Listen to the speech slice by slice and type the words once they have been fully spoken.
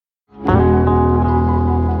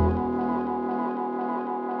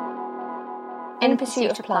In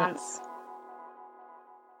Pursuit of Plants.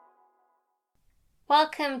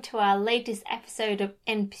 Welcome to our latest episode of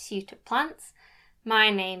In Pursuit of Plants. My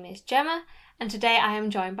name is Gemma, and today I am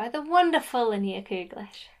joined by the wonderful Linnea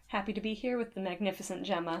Kuglish. Happy to be here with the magnificent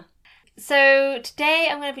Gemma. So today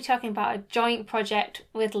I'm going to be talking about a joint project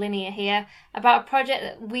with Linnea here, about a project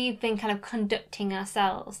that we've been kind of conducting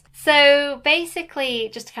ourselves. So basically,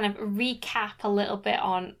 just to kind of recap a little bit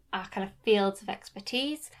on our kind of fields of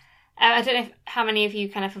expertise. I don't know how many of you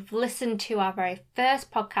kind of have listened to our very first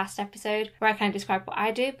podcast episode where I kind of describe what I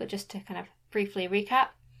do, but just to kind of briefly recap.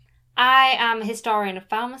 I am a historian of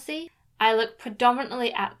pharmacy. I look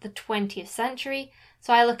predominantly at the 20th century,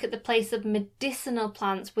 so I look at the place of medicinal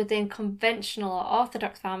plants within conventional or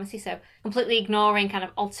orthodox pharmacy, so completely ignoring kind of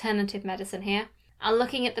alternative medicine here. I'm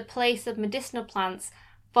looking at the place of medicinal plants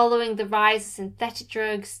following the rise of synthetic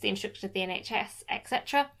drugs, the introduction of the NHS,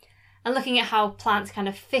 etc., and looking at how plants kind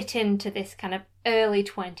of fit into this kind of early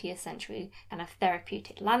 20th century kind of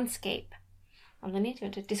therapeutic landscape. And Linnea, do you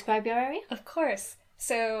want to describe your area? Of course.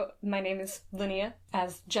 So, my name is Linnea,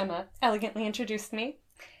 as Gemma elegantly introduced me,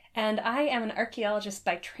 and I am an archaeologist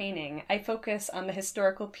by training. I focus on the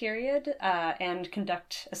historical period and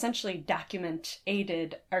conduct essentially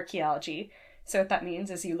document-aided archaeology. So what that means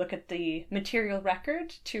is you look at the material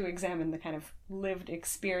record to examine the kind of lived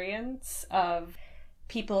experience of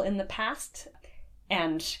people in the past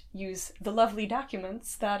and use the lovely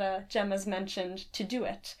documents that Gemma's mentioned to do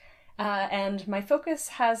it. And my focus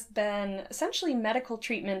has been essentially medical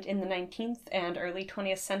treatment in the 19th and early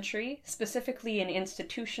 20th century, specifically in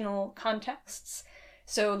institutional contexts.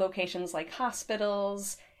 So locations like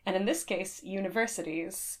hospitals, and in this case,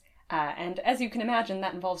 universities. And as you can imagine,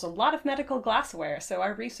 that involves a lot of medical glassware, so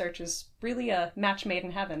our research is really a match made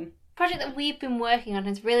in heaven. The project that we've been working on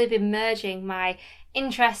has really been merging my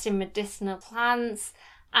interest in medicinal plants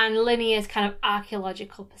and Linnea's kind of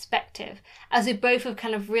archaeological perspective, as we both have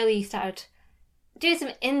kind of really started doing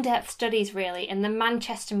some in-depth studies really in the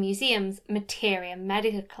Manchester Museum's Materia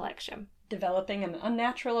Medica collection. Developing an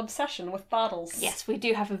unnatural obsession with bottles. Yes, we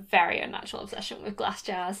do have a very unnatural obsession with glass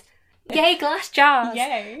jars. Yay, glass jars!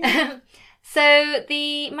 Yay! So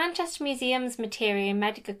the Manchester Museum's Materia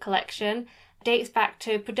Medica collection dates back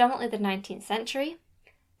to predominantly the 19th century.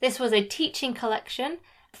 This was a teaching collection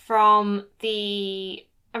from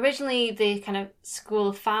originally the kind of School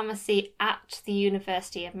of Pharmacy at the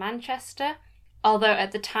University of Manchester, although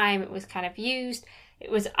at the time it was kind of used.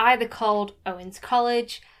 It was either called Owens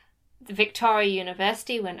College, the Victoria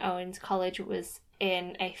University, when Owens College was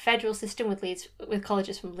in a federal system with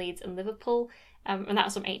colleges from Leeds and Liverpool, and that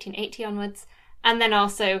was from 1880 onwards, and then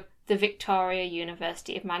also the Victoria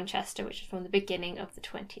University of Manchester, which is from the beginning of the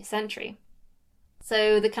 20th century.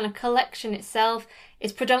 So the kind of collection itself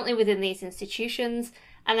is predominantly within these institutions,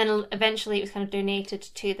 and then eventually it was kind of donated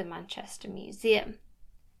to the Manchester Museum.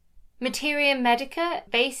 Materia Medica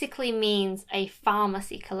basically means a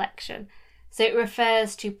pharmacy collection. So it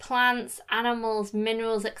refers to plants, animals,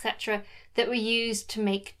 minerals, etc. that were used to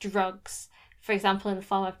make drugs. For example, in the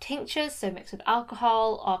form of tinctures, so mixed with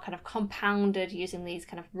alcohol, or kind of compounded using these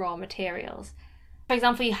kind of raw materials. For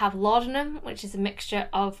example, you have laudanum, which is a mixture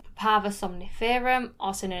of Papaver somniferum,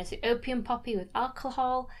 also known as the opium poppy, with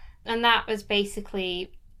alcohol, and that was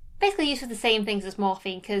basically used for the same things as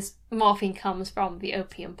morphine, because morphine comes from the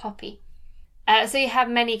opium poppy. So you have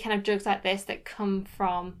many kind of drugs like this that come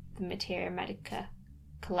from the Materia Medica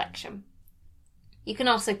collection. You can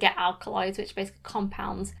also get alkaloids, which are basically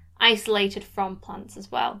compounds isolated from plants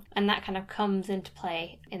as well, and that kind of comes into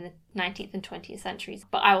play in the 19th and 20th centuries,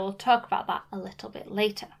 but I will talk about that a little bit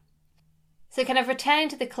later. So kind of returning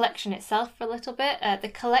to the collection itself for a little bit, the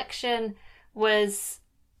collection was,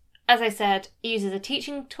 as I said, used as a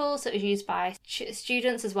teaching tool, so it was used by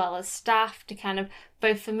students as well as staff to kind of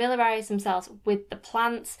both familiarise themselves with the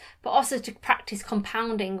plants, but also to practice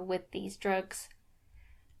compounding with these drugs.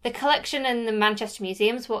 The collection in the Manchester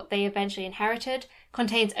Museums, what they eventually inherited,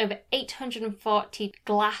 contains over 840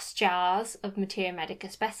 glass jars of Materia Medica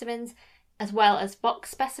specimens, as well as box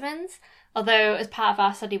specimens, although as part of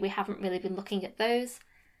our study we haven't really been looking at those.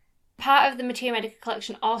 Part of the Materia Medica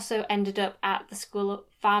collection also ended up at the School of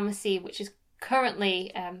Pharmacy, which is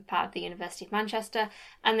currently part of the University of Manchester,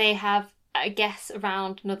 and they have, I guess,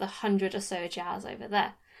 around another 100 or so jars over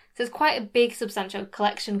there. So it's quite a big, substantial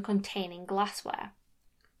collection containing glassware.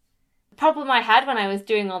 The problem I had when I was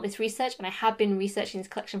doing all this research, and I have been researching this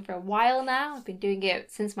collection for a while now, I've been doing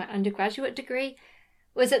it since my undergraduate degree,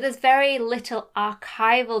 was that there's very little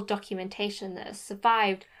archival documentation that has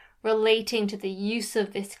survived relating to the use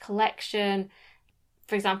of this collection,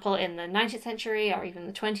 for example, in the 19th century or even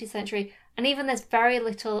the 20th century, and even there's very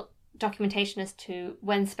little documentation as to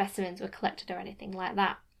when specimens were collected or anything like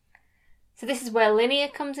that. So this is where linear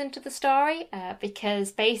comes into the story,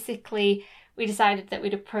 because basically we decided that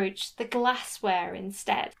we'd approach the glassware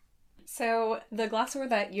instead. So the glassware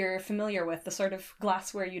that you're familiar with, the sort of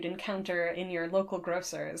glassware you'd encounter in your local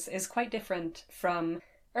grocers, is quite different from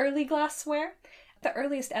early glassware. The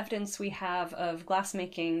earliest evidence we have of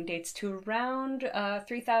glassmaking dates to around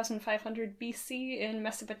 3500 BC in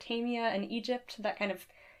Mesopotamia and Egypt, that kind of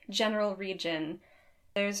general region.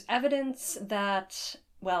 There's evidence that,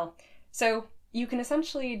 so you can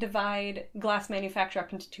essentially divide glass manufacture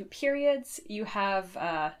up into two periods. You have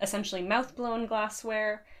essentially mouth-blown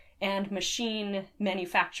glassware and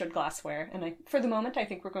machine-manufactured glassware. And for the moment, I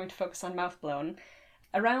think we're going to focus on mouth-blown.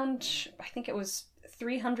 Around, I think it was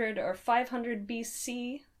 300 or 500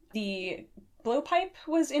 BC, the blowpipe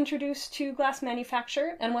was introduced to glass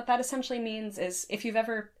manufacture. And what that essentially means is if you've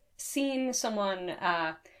ever seen someone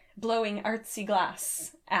blowing artsy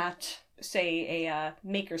glass at, say, a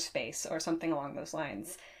makerspace or something along those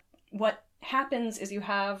lines, what happens is you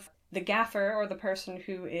have the gaffer, or the person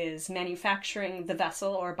who is manufacturing the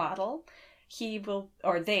vessel or bottle. They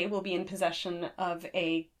will be in possession of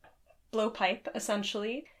a blowpipe,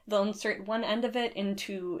 essentially. They'll insert one end of it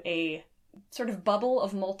into a sort of bubble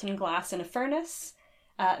of molten glass in a furnace.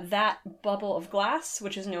 That bubble of glass,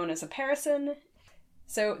 which is known as a parison.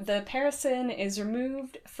 So the parison is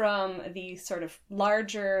removed from the sort of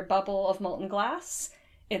larger bubble of molten glass.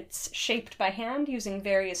 It's shaped by hand using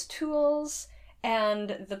various tools,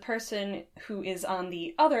 and the person who is on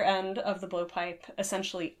the other end of the blowpipe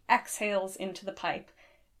essentially exhales into the pipe,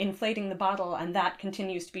 inflating the bottle, and that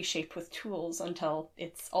continues to be shaped with tools until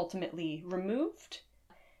it's ultimately removed.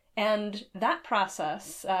 And that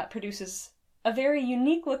process produces a very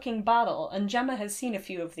unique-looking bottle, and Gemma has seen a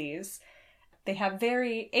few of these. They have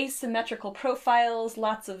very asymmetrical profiles,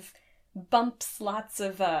 lots of bumps, lots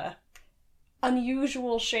of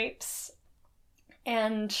unusual shapes,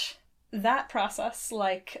 and that process,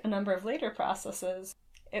 like a number of later processes,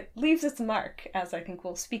 it leaves its mark, as I think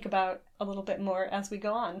we'll speak about a little bit more as we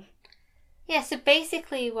go on. Yeah, so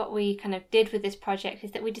basically what we kind of did with this project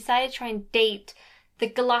is that we decided to try and date the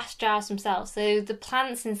glass jars themselves. So the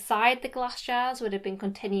plants inside the glass jars would have been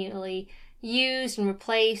continually used and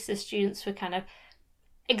replaced as students were kind of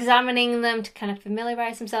examining them to kind of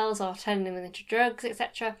familiarise themselves or turning them into drugs,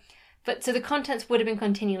 etc. But so the contents would have been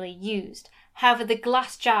continually used. However, the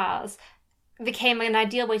glass jars became an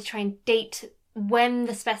ideal way to try and date when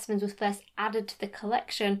the specimens were first added to the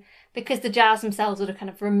collection, because the jars themselves would have kind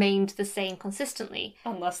of remained the same consistently.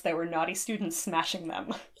 Unless there were naughty students smashing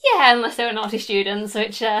them. Yeah, unless there were naughty students,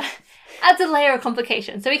 which adds a layer of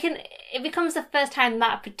complication. So it becomes the first time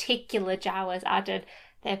that particular jar was added.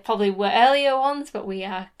 There probably were earlier ones, but we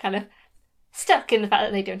are kind of stuck in the fact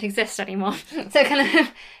that they don't exist anymore. So kind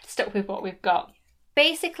of stuck with what we've got.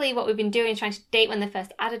 Basically, what we've been doing is trying to date when they're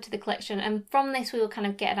first added to the collection, and from this we will kind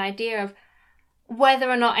of get an idea of whether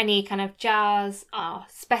or not any kind of jars or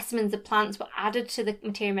specimens of plants were added to the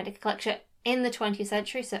Materia Medica collection in the 20th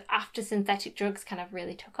century, so after synthetic drugs kind of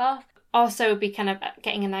really took off. Also, be kind of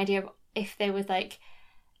getting an idea of if there was like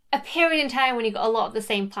a period in time when you got a lot of the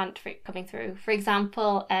same plant coming through. For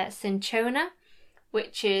example, cinchona,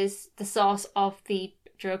 which is the source of the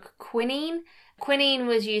drug quinine. Quinine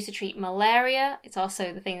was used to treat malaria. It's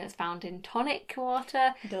also the thing that's found in tonic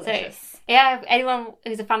water. Delicious. So, yeah, anyone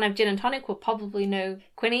who's a fan of gin and tonic will probably know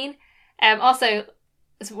quinine. Also,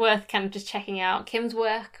 it's worth kind of just checking out Kim's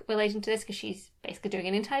work relating to this, because she's basically doing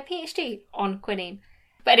an entire PhD on quinine.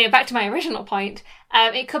 But anyway, back to my original point.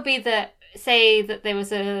 It could be that, say, that there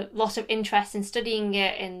was a lot of interest in studying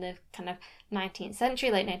it in the kind of 19th century,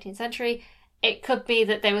 late 19th century. It could be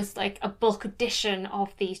that there was like a bulk edition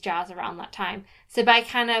of these jars around that time. So by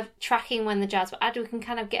kind of tracking when the jars were added, we can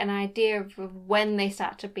kind of get an idea of when they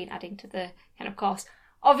started being adding to the kind of course.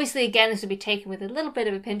 Obviously, again, this would be taken with a little bit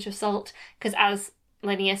of a pinch of salt, because as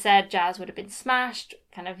Linnea said, jars would have been smashed,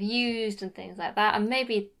 kind of used and things like that, and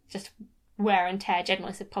maybe just wear and tear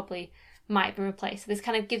generally, so probably might be replaced. So this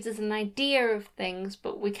kind of gives us an idea of things,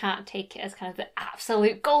 but we can't take it as kind of the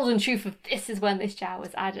absolute golden truth of this is when this jar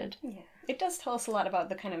was added. Yeah. It does tell us a lot about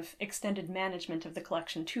the kind of extended management of the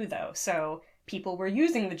collection too, though. So people were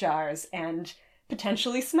using the jars and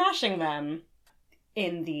potentially smashing them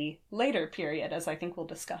in the later period, as I think we'll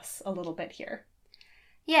discuss a little bit here.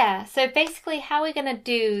 Yeah, so basically how we're going to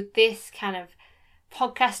do this kind of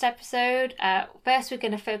podcast episode, first we're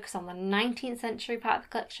going to focus on the 19th century part of the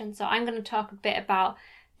collection. So I'm going to talk a bit about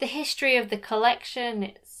the history of the collection,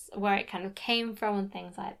 it's where it kind of came from and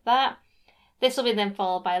things like that. This will be then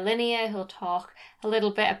followed by Linnea, who'll talk a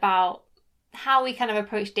little bit about how we kind of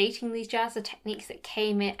approach dating these jars, the techniques that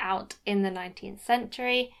came out in the 19th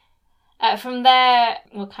century. From there,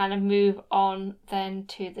 we'll kind of move on then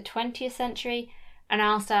to the 20th century, and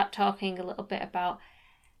I'll start talking a little bit about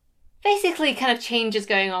basically kind of changes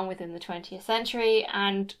going on within the 20th century,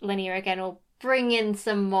 and Linnea again will bring in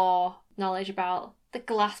some more knowledge about the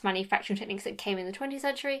glass manufacturing techniques that came in the 20th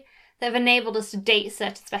century that have enabled us to date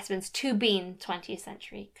certain specimens to be in 20th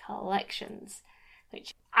century collections,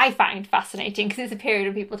 which I find fascinating because it's a period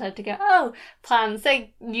when people tend to go, oh, plants,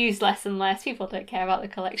 they use less and less, people don't care about the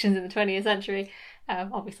collections in the 20th century.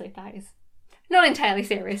 Obviously that is not entirely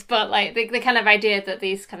serious, but like the kind of idea that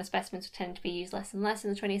these kind of specimens tend to be used less and less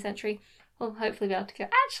in the 20th century, we'll hopefully be able to go,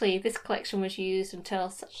 actually, this collection was used until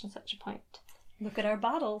such and such a point. Look at our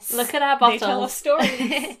bottles. Look at our bottles. They tell us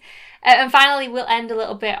stories. And finally, we'll end a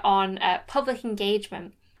little bit on public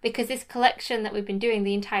engagement, because this collection that we've been doing,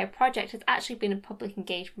 the entire project, has actually been a public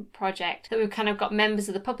engagement project that we've kind of got members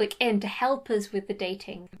of the public in to help us with the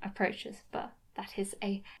dating approaches. But that is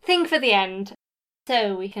a thing for the end.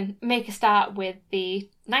 So we can make a start with the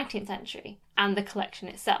 19th century and the collection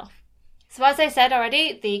itself. So as I said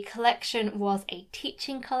already, the collection was a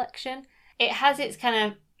teaching collection. It has its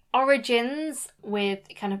kind of origins with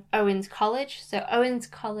kind of Owens College. So Owens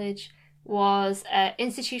College was an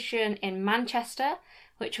institution in Manchester,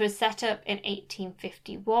 which was set up in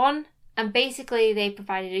 1851. And basically they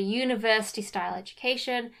provided a university-style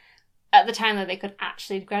education. At the time, though, they could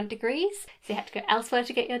actually grant degrees, so you had to go elsewhere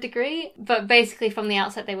to get your degree. But basically, from the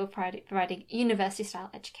outset, they were providing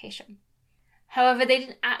university-style education. However, they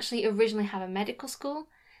didn't actually originally have a medical school.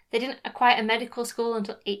 They didn't acquire a medical school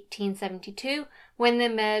until 1872, when they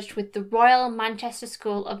merged with the Royal Manchester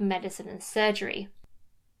School of Medicine and Surgery.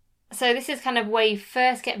 So this is kind of where you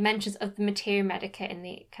first get mentions of the Materia Medica in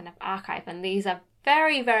the kind of archive, and these are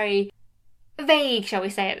very, very vague, shall we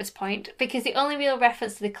say, at this point, because the only real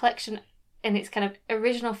reference to the collection in its kind of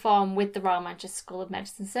original form with the Royal Manchester School of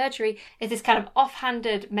Medicine and Surgery is this kind of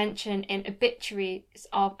offhanded mention in obituaries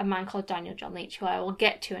of a man called Daniel John Leach, who I will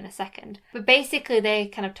get to in a second. But basically they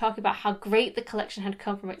kind of talk about how great the collection had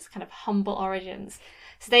come from its kind of humble origins.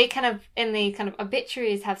 So they kind of, in the kind of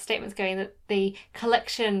obituaries, have statements going that the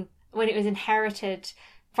collection, when it was inherited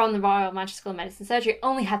from the Royal Manchester School of Medicine and Surgery,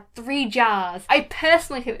 only had 3 jars. I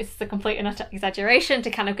personally think this is a complete and utter exaggeration to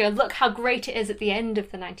kind of go, look how great it is at the end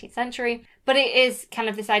of the 19th century. But it is kind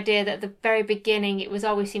of this idea that at the very beginning, it was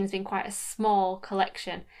always seen as being quite a small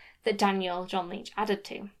collection that Daniel John Leach added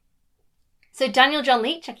to. So Daniel John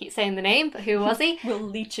Leach, I keep saying the name, but who was he? Will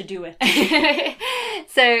Leach do it?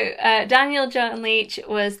 So Daniel John Leach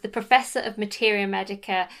was the Professor of Materia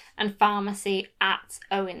Medica and Pharmacy at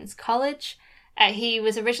Owens College. He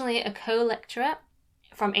was originally a co-lecturer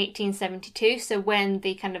from 1872, so when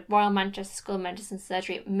the kind of Royal Manchester School of Medicine and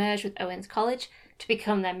Surgery merged with Owens College to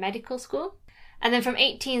become their medical school. And then from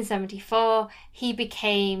 1874, he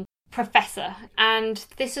became professor. And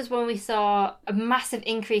this is when we saw a massive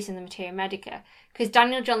increase in the Materia Medica, because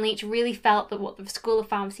Daniel John Leach really felt that what the School of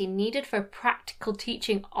Pharmacy needed for practical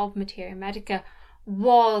teaching of Materia Medica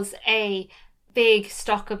was a big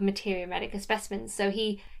stock of Materia Medica specimens. So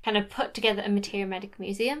he kind of put together a Materia Medica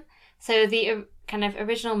museum. So the kind of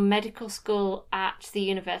original medical school at the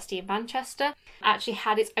University of Manchester actually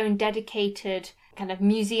had its own dedicated kind of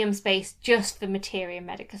museum space just for Materia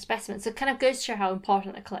Medica specimens. So it kind of goes to show how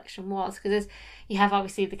important the collection was, because you have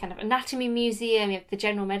obviously the kind of anatomy museum, you have the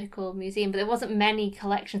general medical museum, but there wasn't many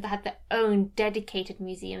collections that had their own dedicated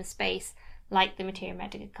museum space like the Materia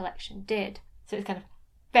Medica collection did. So it's kind of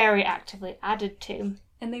very actively added to.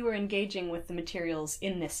 And they were engaging with the materials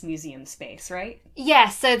in this museum space, right? Yeah,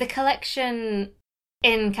 so the collection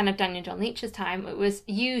in kind of Daniel John Leach's time, it was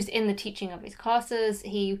used in the teaching of his courses.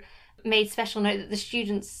 He made special note that the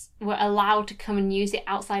students were allowed to come and use it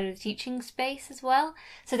outside of the teaching space as well.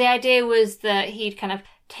 So the idea was that he'd kind of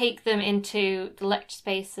take them into the lecture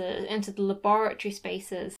spaces, into the laboratory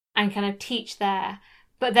spaces, and kind of teach there.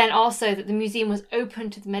 But then also that the museum was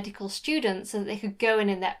open to the medical students so that they could go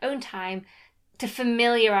in their own time to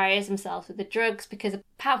familiarise themselves with the drugs, because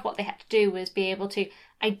part of what they had to do was be able to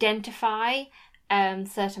identify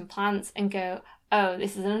certain plants and go, oh,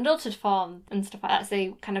 this is an adulterated form and stuff like that. So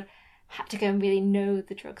they kind of had to go and really know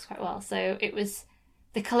the drugs quite well. So it was,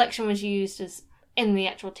 the collection was used as in the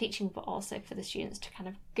actual teaching, but also for the students to kind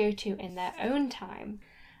of go to in their own time.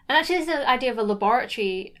 And actually this idea of a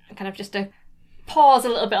laboratory, kind of just to pause a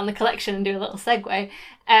little bit on the collection and do a little segue.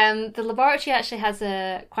 The laboratory actually has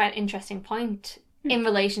a quite an interesting point in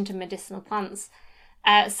relation to medicinal plants.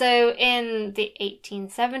 So in the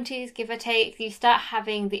 1870s, give or take, you start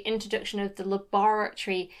having the introduction of the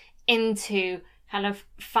laboratory into kind of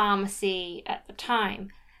pharmacy at the time.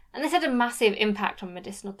 And this had a massive impact on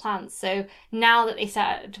medicinal plants. So now that they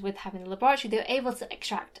started with having the laboratory, they were able to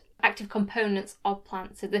extract active components of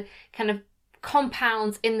plants. So the kind of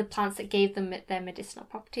compounds in the plants that gave them their medicinal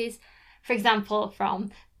properties. For example,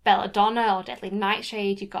 from belladonna or deadly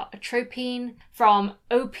nightshade, you got atropine. From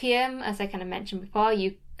opium, as I kind of mentioned before,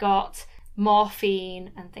 you got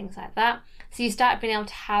morphine and things like that. So you start being able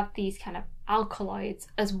to have these kind of alkaloids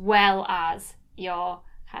as well as your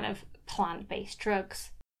kind of plant-based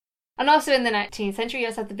drugs. And also in the 19th century, you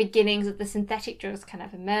also had the beginnings of the synthetic drugs kind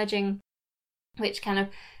of emerging, which kind of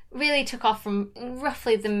really took off from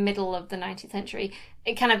roughly the middle of the 19th century.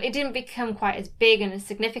 It didn't become quite as big and as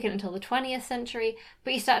significant until the 20th century,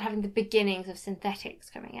 but you started having the beginnings of synthetics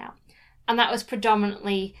coming out. And that was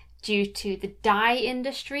predominantly due to the dye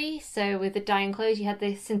industry. So with the dyeing clothes, you had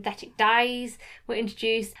the synthetic dyes were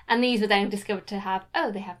introduced, and these were then discovered to have,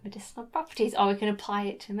 they have medicinal properties, or we can apply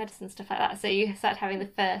it to medicine, stuff like that. So you started having the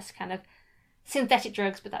first kind of synthetic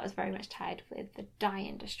drugs, but that was very much tied with the dye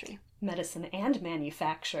industry. Medicine and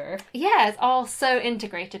manufacture. Yeah, it's all so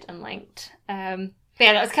integrated and linked. But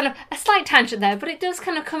yeah, that was kind of a slight tangent there, but it does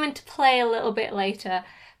kind of come into play a little bit later.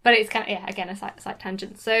 But it's kind of, again, a slight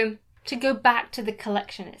tangent. So to go back to the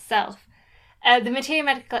collection itself, the Materia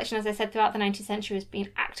Medica collection, as I said, throughout the 19th century was being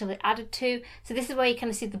actively added to. So this is where you kind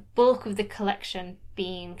of see the bulk of the collection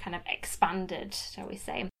being kind of expanded, shall we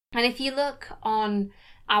say. And if you look on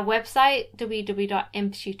our website,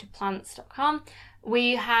 www.instituteofplants.com,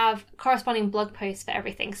 we have corresponding blog posts for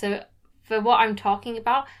everything. So for what I'm talking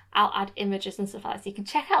about, I'll add images and stuff like that. So you can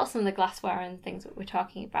check out some of the glassware and things that we're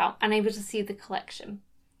talking about and able to see the collection.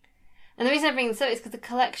 And the reason I bring this up is because the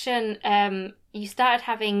collection, you started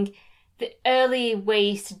having the early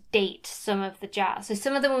ways to date some of the jars. So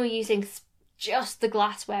some of them were using just the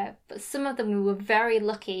glassware, but some of them we were very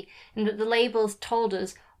lucky in that the labels told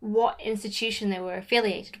us what institution they were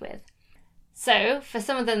affiliated with. So for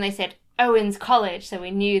some of them they said Owens College, so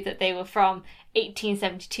we knew that they were from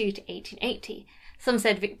 1872 to 1880. Some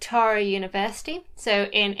said Victoria University. So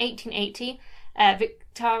in 1880,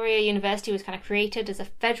 Victoria University was kind of created as a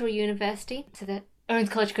federal university, so that Owens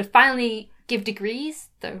College could finally give degrees,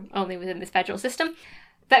 though only within this federal system.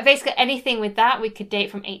 But basically anything with that we could date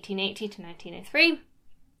from 1880 to 1903.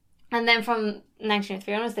 And then from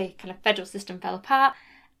 1903 onwards, the kind of federal system fell apart,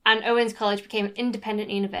 and Owens College became an independent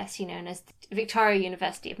university known as Victoria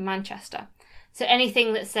University of Manchester. So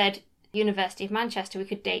anything that said University of Manchester we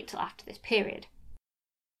could date till after this period.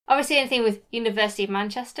 Obviously anything with University of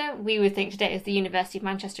Manchester we would think today as the University of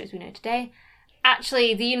Manchester as we know today.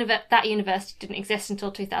 Actually, that university didn't exist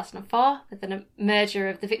until 2004 with the merger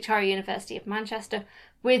of the Victoria University of Manchester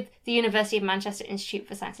with the University of Manchester Institute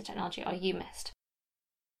for Science and Technology, or UMIST.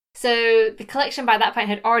 So the collection by that point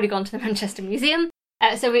had already gone to the Manchester Museum.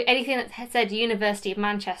 So anything that said University of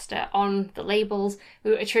Manchester on the labels, we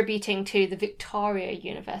were attributing to the Victoria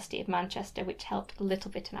University of Manchester, which helped a little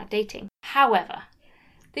bit in our dating. However,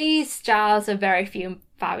 these jars are very few and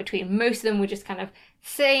far between. Most of them were just kind of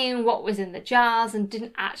saying what was in the jars and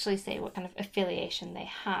didn't actually say what kind of affiliation they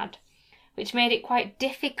had, which made it quite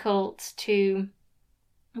difficult to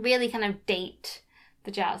really kind of date the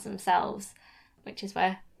jars themselves, which is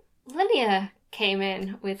where Linnea came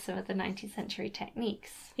in with some of the 19th century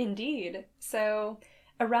techniques. Indeed. So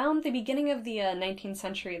around the beginning of the 19th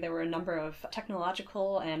century, there were a number of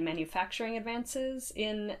technological and manufacturing advances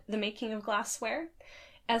in the making of glassware.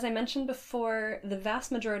 As I mentioned before, the vast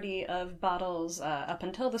majority of bottles up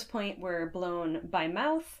until this point were blown by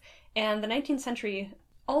mouth, and the 19th century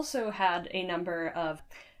also had a number of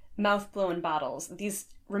mouth-blown bottles. These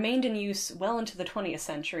remained in use well into the 20th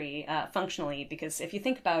century functionally, because if you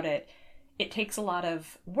think about it, it takes a lot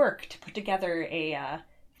of work to put together a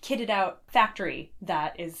kitted out factory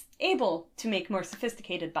that is able to make more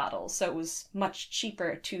sophisticated bottles, so it was much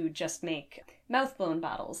cheaper to just make mouth-blown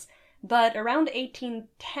bottles. But around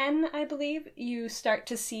 1810, I believe, you start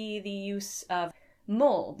to see the use of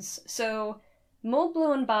molds. So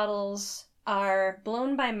mold-blown bottles are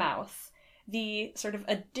blown by mouth. The sort of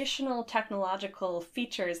additional technological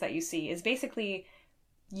features that you see is basically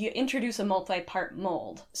you introduce a multi-part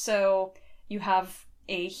mold. So you have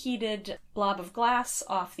a heated blob of glass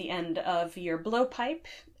off the end of your blowpipe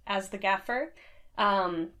as the gaffer.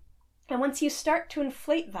 And once you start to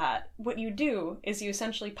inflate that, what you do is you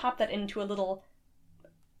essentially pop that into a little,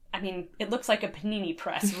 it looks like a panini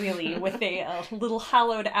press, really, with a little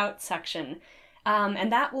hollowed out section.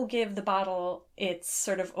 And that will give the bottle its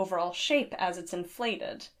sort of overall shape as it's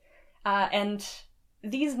inflated. And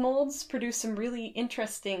these molds produce some really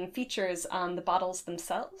interesting features on the bottles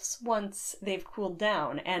themselves once they've cooled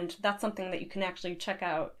down, and that's something that you can actually check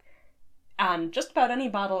out on just about any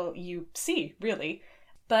bottle you see, really.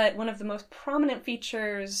 But one of the most prominent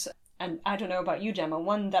features, and I don't know about you, Gemma,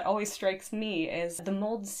 one that always strikes me is the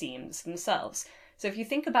mold seams themselves. So if you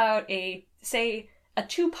think about say, a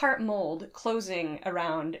two-part mold closing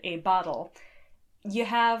around a bottle, you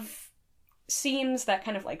have seams that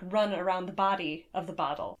kind of like run around the body of the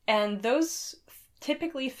bottle. And those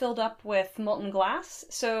typically filled up with molten glass.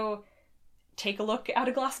 So take a look at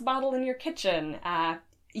a glass bottle in your kitchen.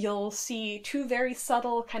 You'll see two very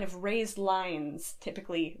subtle kind of raised lines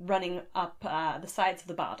typically running up the sides of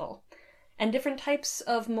the bottle. And different types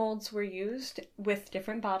of molds were used with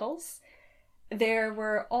different bottles. There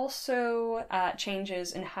were also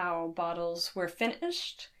changes in how bottles were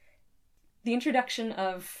finished. The introduction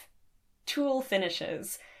of tool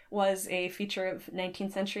finishes was a feature of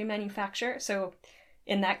 19th century manufacture. So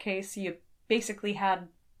in that case, you basically had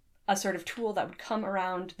a sort of tool that would come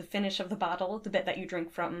around the finish of the bottle, the bit that you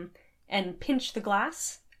drink from, and pinch the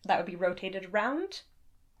glass. That would be rotated around,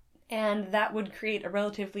 and that would create a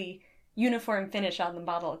relatively uniform finish on the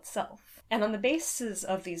bottle itself. And on the bases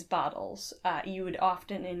of these bottles, you would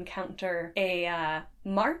often encounter a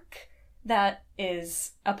mark that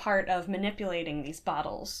is a part of manipulating these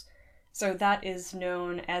bottles. So that is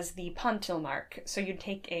known as the Pontil mark. So you'd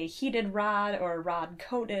take a heated rod or a rod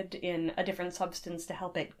coated in a different substance to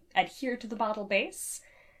help it adhere to the bottle base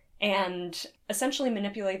and essentially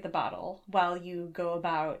manipulate the bottle while you go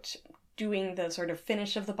about doing the sort of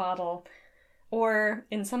finish of the bottle, or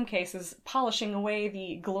in some cases, polishing away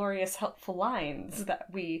the glorious, helpful lines that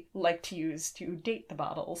we like to use to date the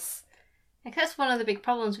bottles. I guess that's one of the big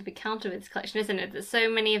problems we've encountered with this collection, isn't it? That so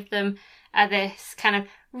many of them are this kind of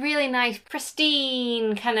really nice,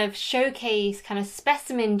 pristine, kind of showcase, kind of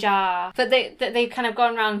specimen jar. But they've kind of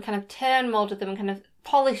gone around, kind of turn molded them and kind of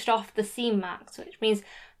polished off the seam marks, which means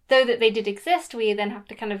though that they did exist, we then have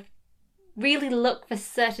to kind of really look for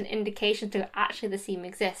certain indications that actually the seam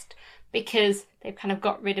exist, because they've kind of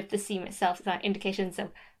got rid of the seam itself. It's that indications of,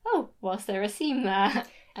 oh, was there a seam there?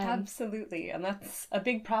 Absolutely, and that's a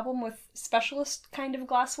big problem with specialist kind of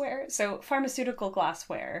glassware. So pharmaceutical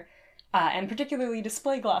glassware, and particularly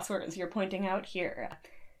display glassware, as you're pointing out here,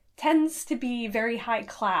 tends to be very high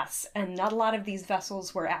class, and not a lot of these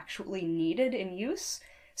vessels were actually needed in use.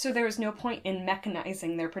 So there was no point in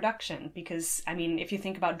mechanizing their production, because, I mean, if you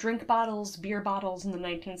think about drink bottles, beer bottles in the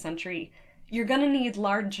 19th century, you're gonna need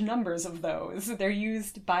large numbers of those. They're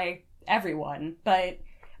used by everyone, but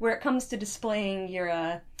where it comes to displaying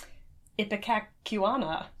your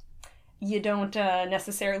Ipecacuanha, you don't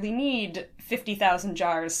necessarily need 50,000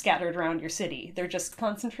 jars scattered around your city. They're just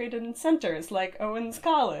concentrated in centers like Owens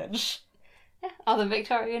College. Or the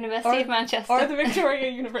Victoria University of Manchester. Or the Victoria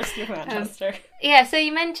University of Manchester. Yeah, so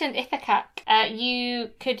you mentioned Ipecac. You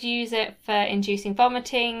could use it for inducing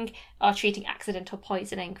vomiting or treating accidental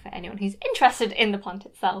poisoning for anyone who's interested in the plant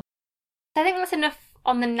itself. So I think that's enough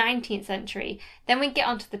on the 19th century. Then we get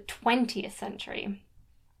on to the 20th century.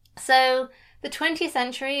 So the 20th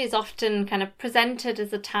century is often kind of presented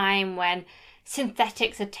as a time when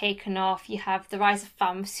synthetics are taken off. You have the rise of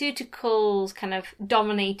pharmaceuticals kind of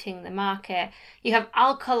dominating the market. You have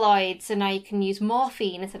alkaloids, so now you can use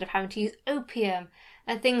morphine instead of having to use opium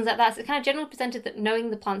and things like that. So it's kind of generally presented that knowing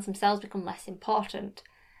the plants themselves become less important.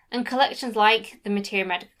 And collections like the Materia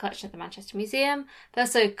Medica collection at the Manchester Museum,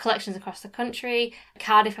 there's also collections across the country.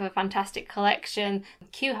 Cardiff have a fantastic collection.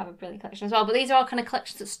 Kew have a brilliant collection as well. But these are all kind of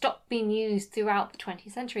collections that stopped being used throughout the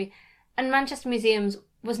 20th century. And Manchester Museums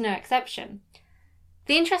was no exception.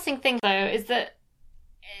 The interesting thing, though, is that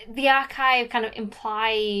the archive kind of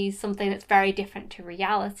implies something that's very different to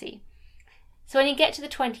reality. So when you get to the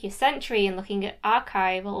 20th century and looking at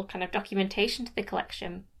archival kind of documentation to the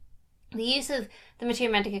collection, the use of the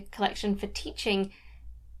Materia Medica collection for teaching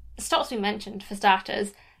stops being mentioned, for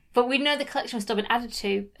starters, but we know the collection was still been added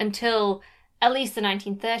to until at least the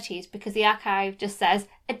 1930s, because the archive just says,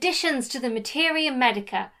 additions to the Materia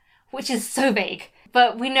Medica, which is so vague.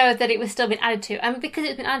 But we know that it was still been added to, and because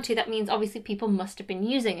it's been added to, that means obviously people must have been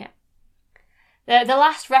using it. The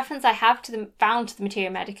last reference I have found to the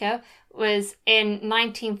Materia Medica was in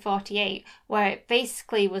 1948, where it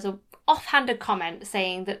basically was a offhanded comment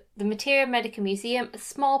saying that the Materia Medica Museum, a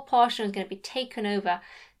small portion was going to be taken over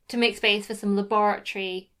to make space for some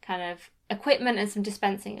laboratory kind of equipment and some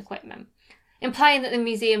dispensing equipment, implying that the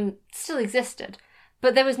museum still existed.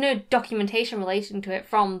 But there was no documentation relating to it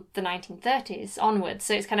from the 1930s onwards.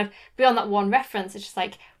 So it's kind of beyond that one reference. It's just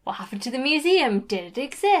like, what happened to the museum? Did it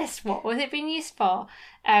exist? What was it being used for?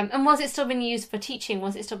 And was it still being used for teaching?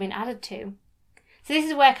 Was it still being added to? So this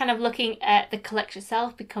is where kind of looking at the collection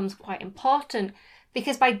itself becomes quite important,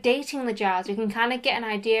 because by dating the jars, we can kind of get an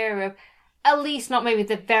idea of, at least not maybe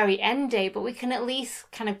the very end date, but we can at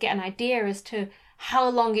least kind of get an idea as to how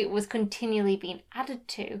long it was continually being added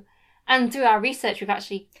to. And through our research, we've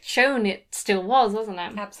actually shown it still was, wasn't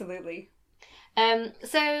it? Absolutely.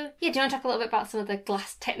 So, yeah, do you want to talk a little bit about some of the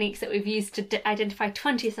glass techniques that we've used to identify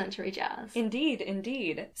 20th century jars?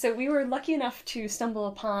 Indeed. So we were lucky enough to stumble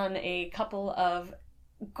upon a couple of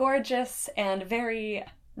gorgeous and very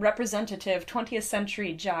representative 20th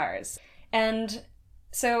century jars. And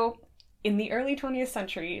so in the early 20th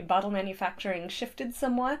century, bottle manufacturing shifted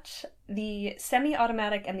somewhat. The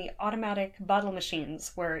semi-automatic and the automatic bottle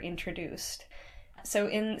machines were introduced. So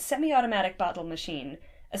in semi-automatic bottle machine,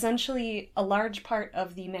 essentially a large part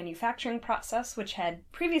of the manufacturing process, which had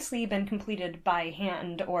previously been completed by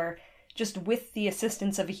hand or just with the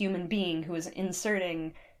assistance of a human being who was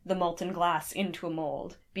inserting the molten glass into a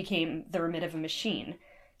mold, became the remit of a machine.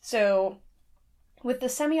 So with the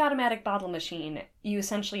semi-automatic bottle machine, you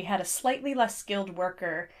essentially had a slightly less skilled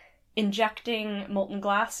worker injecting molten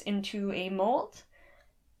glass into a mold,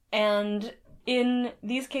 and in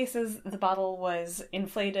these cases, the bottle was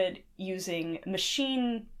inflated using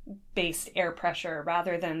machine-based air pressure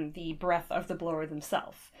rather than the breath of the blower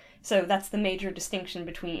themselves. So that's the major distinction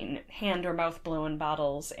between hand or mouth-blown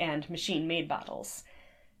bottles and machine-made bottles.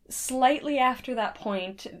 Slightly after that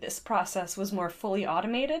point, this process was more fully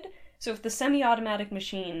automated. So with the semi-automatic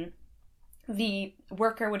machine, the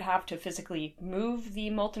worker would have to physically move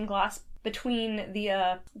the molten glass between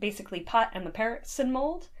the basically pot and the Parisson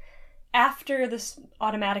mold. After this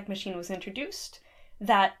automatic machine was introduced,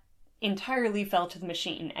 that entirely fell to the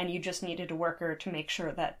machine, and you just needed a worker to make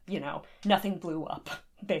sure that, nothing blew up,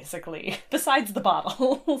 basically, besides the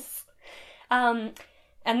bottles. And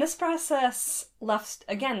this process left,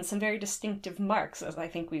 again, some very distinctive marks, as I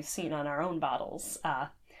think we've seen on our own bottles.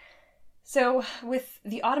 So with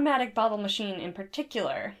the automatic bottle machine in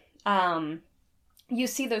particular, you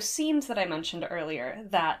see those seams that I mentioned earlier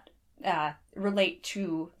that relate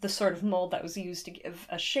to the sort of mold that was used to give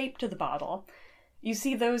a shape to the bottle. You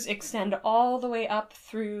see those extend all the way up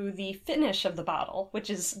through the finish of the bottle, which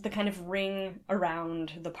is the kind of ring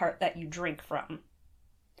around the part that you drink from.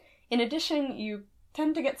 In addition, you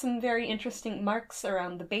tend to get some very interesting marks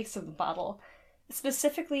around the base of the bottle,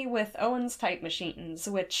 specifically with Owens type machines,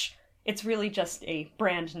 which it's really just a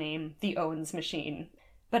brand name, the Owens machine.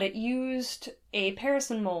 But it used a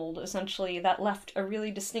Parisson mold, essentially, that left a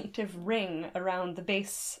really distinctive ring around the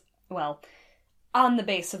base, on the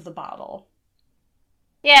base of the bottle.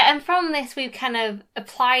 Yeah, and from this we've kind of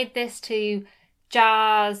applied this to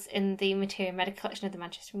jars in the Material Medical Collection of the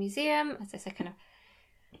Manchester Museum, as I said, kind of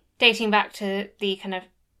dating back to the kind of,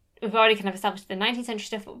 we've already kind of established the 19th century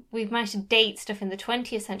stuff, but we've managed to date stuff in the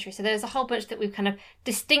 20th century. So there's a whole bunch that we've kind of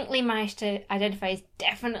distinctly managed to identify as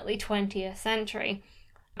definitely 20th century.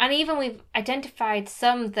 And even we've identified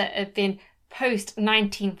some that have been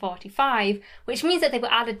post-1945, which means that they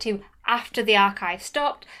were added to after the archive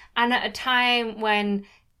stopped, and at a time when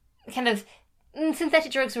kind of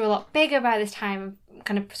synthetic drugs were a lot bigger by this time,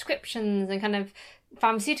 kind of prescriptions and kind of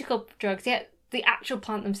pharmaceutical drugs, yet the actual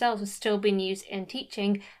plant themselves was still being used in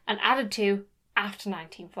teaching and added to after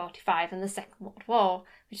 1945 and the Second World War,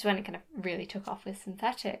 which is when it kind of really took off with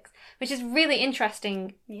synthetics, which is really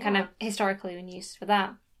interesting, kind of historically when used for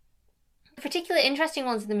that. The particularly interesting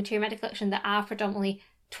ones in the Material Medical Collection that are predominantly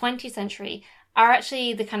 20th century are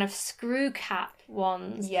actually the kind of screw cap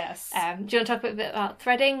ones. Yes. Do you want to talk a bit about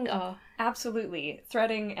threading? Or Absolutely.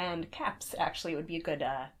 Threading and caps actually would be a good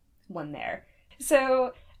one there.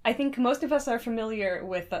 So I think most of us are familiar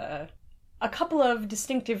with a couple of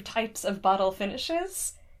distinctive types of bottle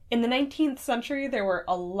finishes. In the 19th century, there were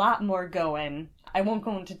a lot more going. I won't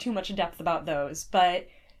go into too much depth about those, but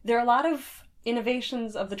there are a lot of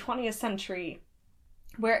innovations of the 20th century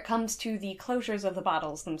where it comes to the closures of the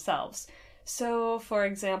bottles themselves. So, for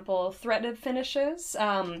example, threaded finishes,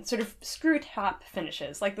 sort of screw top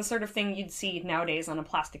finishes, like the sort of thing you'd see nowadays on a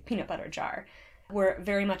plastic peanut butter jar, were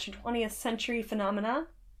very much a 20th century phenomena.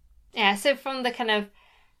 Yeah, so from the kind of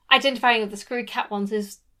identifying of the screw cap ones,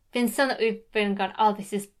 there's been some that we've been gone, oh,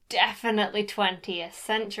 this is definitely 20th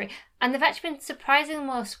century. And there've actually been surprisingly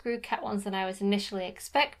more screw cap ones than I was initially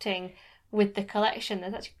expecting with the collection.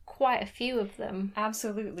 There's actually quite a few of them.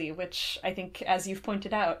 Absolutely, which I think, as you've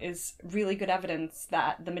pointed out, is really good evidence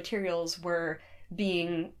that the materials were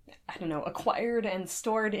being, acquired and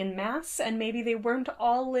stored in mass, and maybe they weren't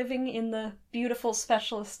all living in the beautiful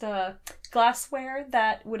specialist glassware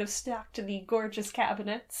that would have stocked the gorgeous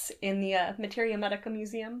cabinets in the Materia Medica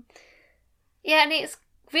Museum. Yeah, and it's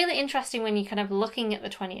really interesting when you're kind of looking at the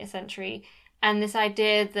 20th century and this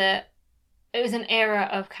idea that it was an era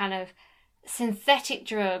of kind of synthetic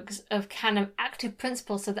drugs, of kind of active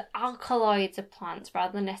principles, so the alkaloids of plants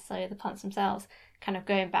rather than necessarily the plants themselves, kind of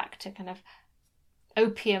going back to kind of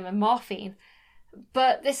opium and morphine.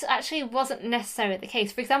 But this actually wasn't necessarily the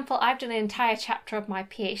case. For example, I've done an entire chapter of my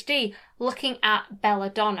PhD looking at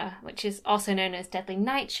belladonna, which is also known as deadly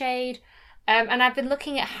nightshade. And I've been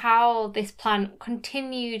looking at how this plant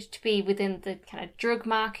continued to be within the kind of drug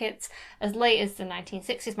markets as late as the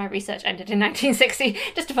 1960s. My research ended in 1960,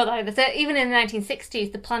 just to put that in. So even in the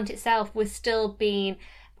 1960s, the plant itself was still being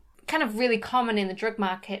kind of really common in the drug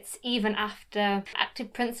markets, even after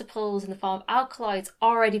active principles in the form of alkaloids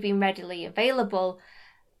already being readily available.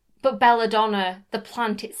 But belladonna, the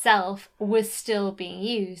plant itself, was still being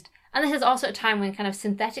used. And this is also a time when kind of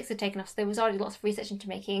synthetics had taken off, so there was already lots of research into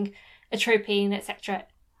making atropine, etc.,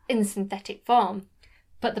 in synthetic form.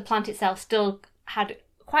 But the plant itself still had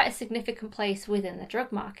quite a significant place within the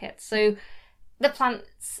drug market. So the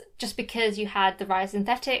plants, just because you had the rise of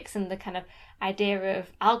synthetics and the kind of idea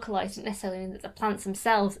of alkaloids, didn't necessarily mean that the plants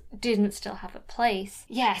themselves didn't still have a place.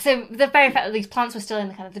 Yeah, so the very fact that these plants were still in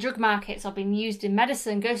the kind of the drug markets or being used in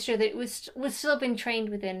medicine goes to show that it was still being trained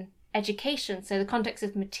within education. So the context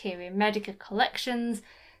of Materia Medica collections,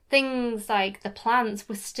 things like the plants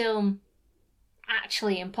were still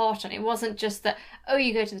actually important. It wasn't just that, oh,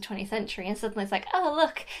 you go to the 20th century and suddenly it's like, oh,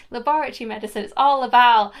 look, laboratory medicine, it's all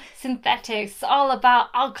about synthetics, it's all about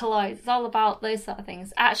alkaloids, it's all about those sort of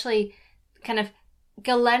things. Actually, kind of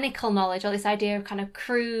galenical knowledge, or this idea of kind of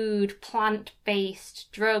crude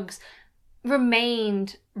plant-based drugs,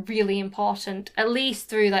 remained really important, at least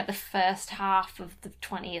through like the first half of the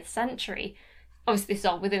 20th century. Obviously, this is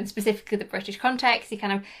all within specifically the British context. You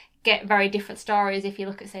kind of get very different stories if you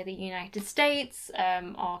look at, say, the United States,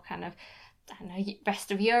 or kind of, I don't know, rest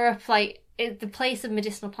of Europe. Like, the place of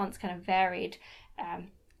medicinal plants kind of varied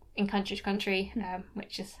in country to country,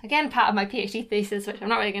 which is, again, part of my PhD thesis, which I'm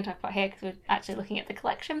not really going to talk about here because we're actually looking at the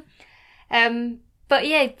collection. But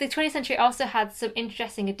yeah, the 20th century also had some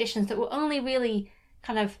interesting additions that were only really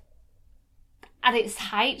kind of at its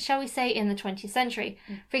height, shall we say, in the 20th century.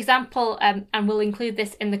 For example, and we'll include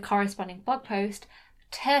this in the corresponding blog post,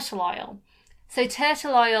 turtle oil. So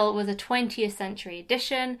turtle oil was a 20th century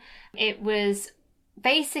addition. It was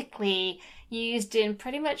basically used in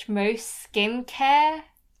pretty much most skincare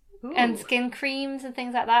and skin creams and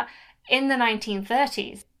things like that in the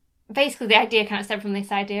 1930s. Basically, the idea kind of stemmed from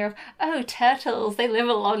this idea of, oh, turtles, they live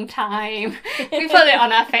a long time. We put it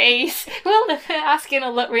on our face. Well, our skin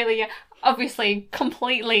will look really, obviously,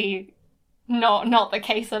 completely not the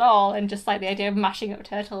case at all. And just like the idea of mashing up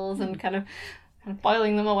turtles and kind of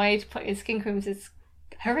boiling them away to put in skin creams is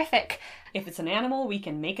horrific. If it's an animal, we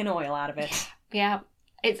can make an oil out of it. Yeah.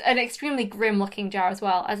 It's an extremely grim looking jar as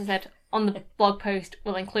well. As I said, on the blog post,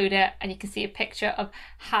 we'll include it, and you can see a picture of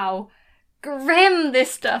how grim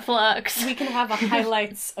this stuff looks. We can have a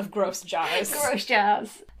highlights of gross jars. Gross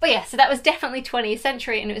jars. But yeah, so that was definitely 20th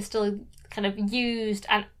century, and it was still kind of used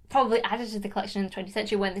and probably added to the collection in the 20th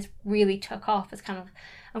century when this really took off as kind of,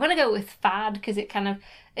 I'm going to go with fad, because it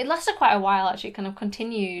lasted quite a while actually. It kind of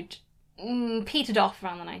continued, petered off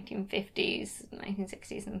around the 1950s,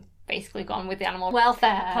 1960s, and basically gone with the animal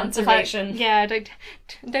welfare. Conservation. Yeah,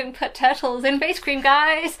 don't put turtles in face cream,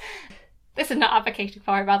 guys. This is not advocating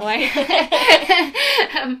for it, by the way.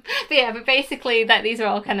 But basically that these are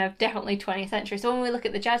all kind of definitely 20th century. So when we look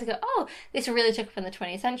at the jazz, we go, oh, this really took up in the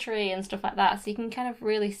 20th century and stuff like that. So you can kind of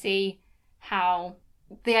really see how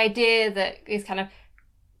the idea that is kind of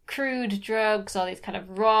crude drugs or these kind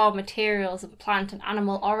of raw materials of plant and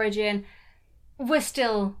animal origin were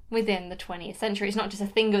still within the 20th century. It's not just a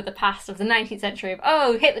thing of the past of the 19th century of,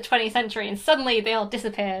 oh, hit the 20th century and suddenly they all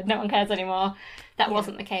disappeared, no one cares anymore. That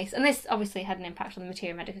wasn't the case. And this obviously had an impact on the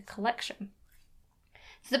Materia Medica collection.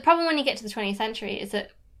 So the problem when you get to the 20th century is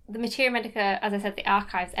that the Materia Medica, as I said, the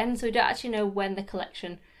archives end, so we don't actually know when the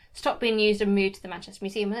collection stopped being used and moved to the Manchester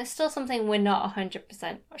Museum, and it's still something we're not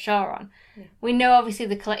 100% sure on. Yeah. We know obviously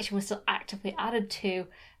the collection was still actively added to,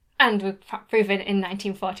 and we've proven in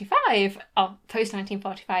 1945, or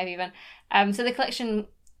post-1945 even. So the collection,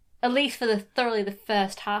 at least for the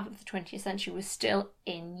first half of the 20th century, was still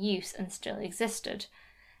in use and still existed.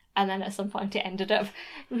 And then at some point it ended up,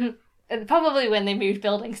 probably when they moved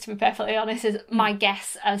buildings, to be perfectly honest, is my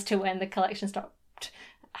guess as to when the collection stopped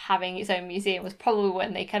having its own museum was probably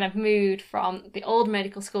when they kind of moved from the old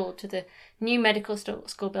medical school to the new medical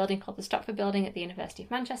school building called the Stopford Building at the University of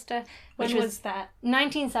Manchester. When was that?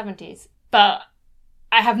 1970s. but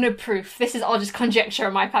I have no proof. This is all just conjecture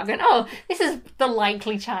on my part going, oh, this is the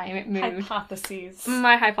likely time it moved. Hypotheses.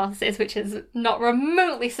 My hypothesis, which is not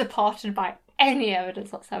remotely supported by any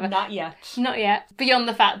evidence whatsoever. Not yet. Not yet. Beyond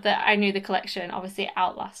the fact that I knew the collection obviously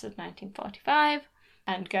outlasted 1945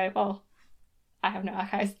 and go, well, I have no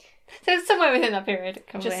archives. So it's somewhere within that period it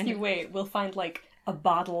comes in. Just you wait, we'll find like a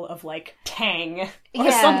bottle of like Tang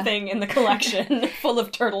or something in the collection full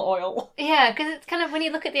of turtle oil. Yeah, because it's kind of, when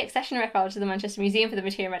you look at the accession records of the Manchester Museum for the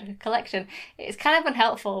Material Medical Collection, it's kind of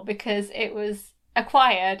unhelpful because it was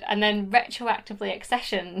acquired and then retroactively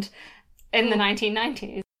accessioned in the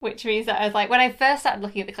 1990s, which means that I was like, when I first started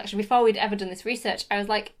looking at the collection, before we'd ever done this research, I was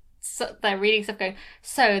like, they're reading stuff going,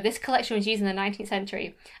 so this collection was used in the 19th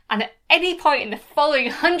century, and at any point in the following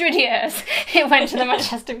 100 years, it went to the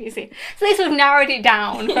Manchester Museum. So at least we've narrowed it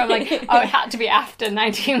down from like, oh, it had to be after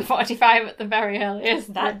 1945 at the very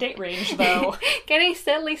earliest. That date range, though. Getting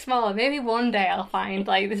steadily smaller. Maybe one day I'll find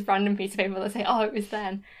like this random piece of paper that say, oh, it was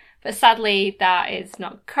then. But sadly, that is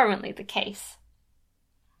not currently the case.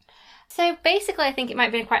 So basically, I think it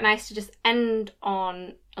might be quite nice to just end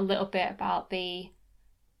on a little bit about the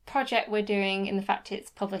project we're doing in the fact it's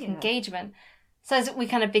public engagement. So as we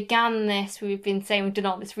kind of began this, we've been saying we've done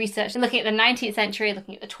all this research and looking at the 19th century,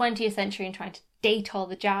 looking at the 20th century and trying to date all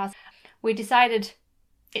the jars. We decided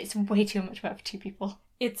it's way too much work for two people.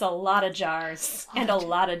 It's a lot of jars and a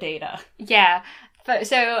lot of data. Yeah.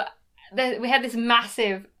 So we had this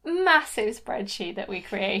massive spreadsheet that we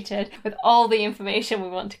created with all the information we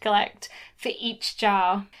want to collect for each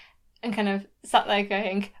jar, and kind of sat there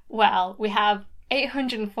going, well, we have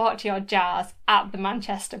 840 odd jars at the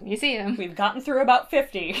Manchester Museum. We've gotten through about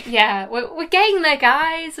 50. Yeah, we're getting there,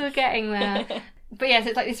 guys. We're getting there. But yes,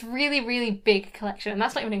 it's like this really, really big collection, and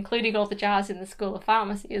that's not even including all the jars in the School of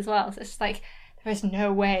Pharmacy as well. So it's just like, there is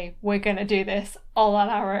no way we're going to do this all on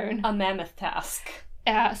our own. A mammoth task.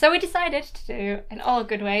 Yeah, so we decided to do, in all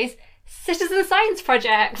good ways, Citizen Science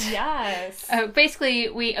Project. Yes. Basically,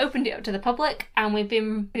 we opened it up to the public, and we've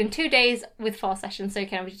been in 2 days with 4 sessions. So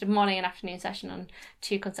kind of we did a morning and afternoon session on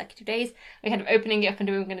 2 consecutive days. We're kind of opening it up and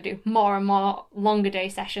we're going to do more and more longer day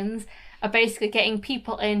sessions. Basically getting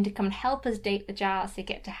people in to come and help us date the jars. So you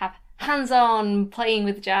get to have hands-on playing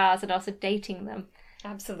with the jars and also dating them.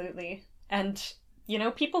 Absolutely. And you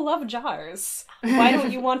know, people love jars. Why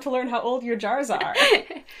don't you want to learn how old your jars are?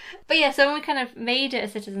 But yeah, so when we kind of made it a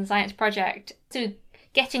citizen science project, so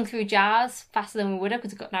getting through jars faster than we would have,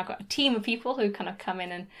 because we've now got a team of people who kind of come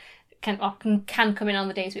in and can come in on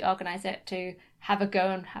the days we organise it to have a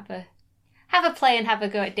go and have a play and have a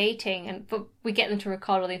go at dating. But we get them to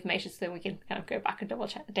record all the information so that we can kind of go back and double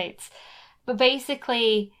check the dates. But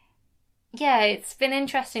basically, yeah, it's been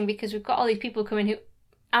interesting because we've got all these people coming who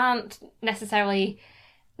aren't necessarily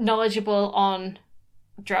knowledgeable on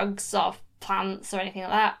drugs or plants or anything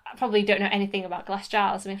like that. I probably don't know anything about glass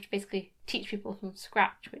jars, and we have to basically teach people from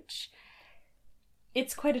scratch, which...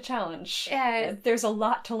 It's quite a challenge. Yeah. There's a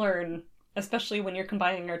lot to learn, especially when you're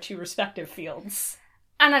combining our 2 respective fields.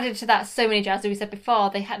 And added to that, so many jars, as we said before,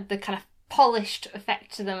 they had the kind of polished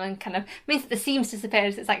effect to them and kind of means that the seams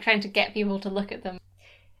disappeared. So it's like trying to get people to look at them.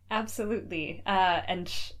 Absolutely. And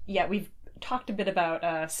yeah, we've talked a bit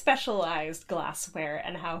about specialized glassware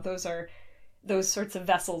and how those sorts of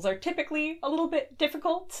vessels are typically a little bit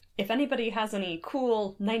difficult. If anybody has any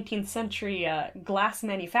cool 19th century glass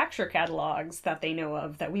manufacturer catalogs that they know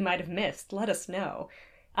of that we might have missed, let us know.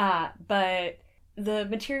 But the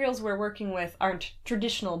materials we're working with aren't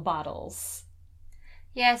traditional bottles.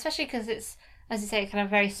 Yeah, especially because it's, as you say, kind of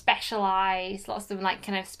very specialised. Lots of them like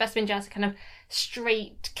kind of specimen jars are kind of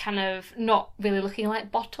straight, kind of not really looking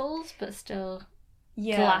like bottles, but still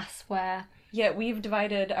glassware. Yeah, we've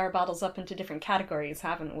divided our bottles up into different categories,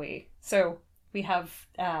 haven't we? So we have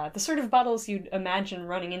the sort of bottles you'd imagine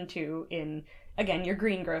running into in, again, your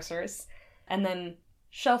greengrocers. And then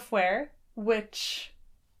shelfware, which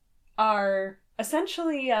are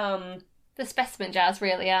essentially... the specimen jars,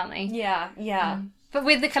 really, aren't they? Yeah. But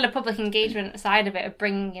with the kind of public engagement side of it, of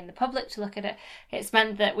bringing in the public to look at it, it's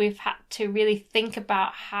meant that we've had to really think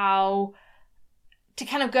about how to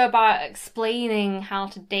kind of go about explaining how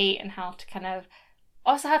to date and how to kind of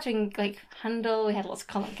also how to like handle. We had lots of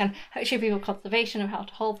kind of show people conservation of how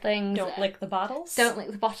to hold things. Don't lick the bottles. Don't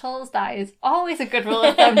lick the bottles. That is always a good rule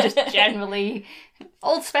of thumb. Just generally,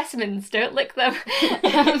 old specimens, don't lick them. You're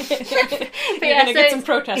gonna get some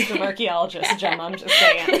protests from archaeologists, Gemma. I'm just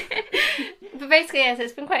saying. But basically, yes,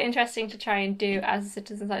 it's been quite interesting to try and do as a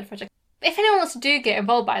citizen science project. If anyone wants to get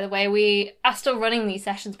involved, by the way, we are still running these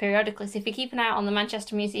sessions periodically. So if you keep an eye out on the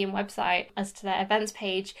Manchester Museum website as to their events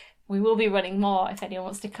page, we will be running more if anyone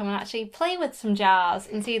wants to come and actually play with some jars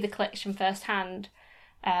and see the collection firsthand.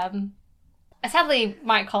 I sadly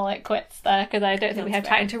might call it quits there, because I don't think we have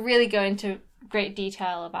time to really go into great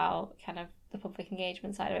detail about kind of the public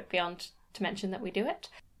engagement side of it, beyond to mention that we do it.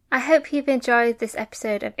 I hope you've enjoyed this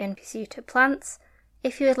episode of In Pursuit of Plants.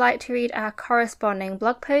 If you would like to read our corresponding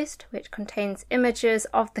blog post, which contains images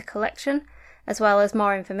of the collection, as well as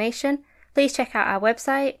more information, please check out our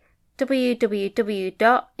website,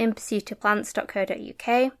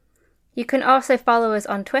 www.inpursuitofplants.co.uk. You can also follow us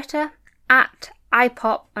on Twitter, at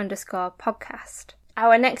ipop_podcast.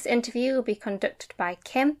 Our next interview will be conducted by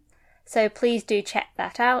Kim, so please do check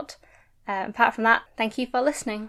that out. Apart from that, thank you for listening.